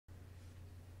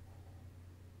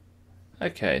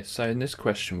Okay, so in this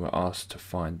question we're asked to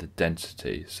find the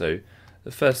density. So the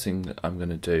first thing that I'm going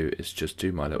to do is just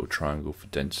do my little triangle for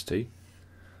density.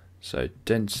 So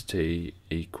density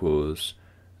equals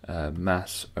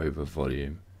mass over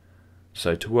volume.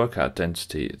 So to work out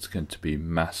density, it's going to be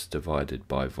mass divided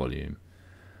by volume.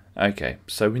 Okay,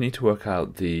 so we need to work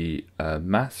out the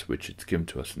mass, which is given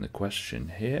to us in the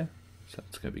question here. So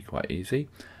that's going to be quite easy.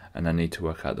 And I need to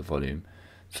work out the volume.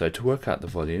 So to work out the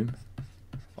volume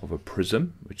of a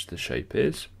prism, which the shape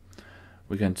is,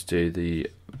 we're going to do the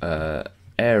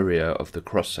area of the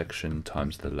cross-section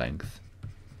times the length.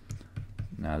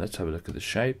 Now let's have a look at the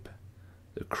shape.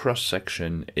 The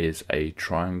cross-section is a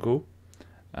triangle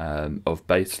of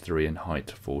base 3 and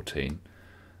height 14.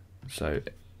 So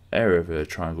area of a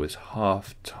triangle is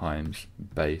half times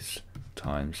base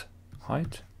times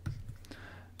height.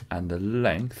 And the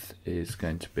length is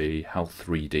going to be how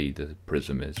 3D the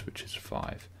prism is, which is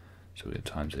 5. So we're going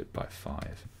to times it by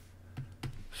 5.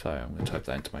 So I'm going to type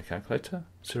that into my calculator.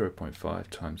 0.5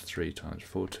 times 3 times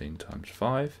 14 times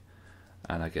 5.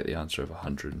 And I get the answer of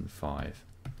 105.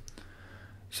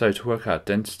 So to work out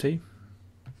density,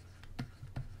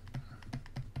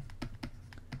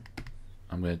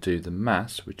 I'm going to do the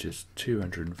mass, which is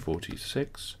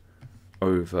 246,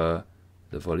 over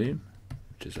the volume,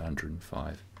 which is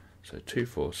 105. So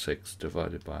 246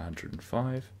 divided by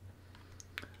 105,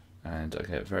 and I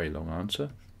get a very long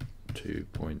answer,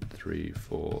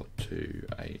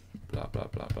 2.3428 blah blah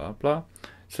blah blah blah.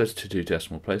 It says to do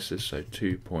decimal places, so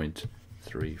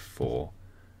 2.34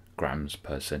 grams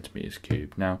per centimeters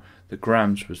cubed. Now the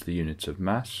grams was the unit of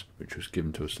mass, which was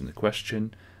given to us in the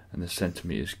question, and the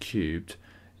centimeters cubed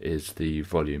is the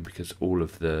volume, because all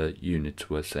of the units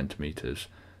were centimeters,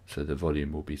 so the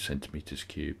volume will be centimeters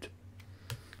cubed.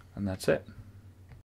 And that's it.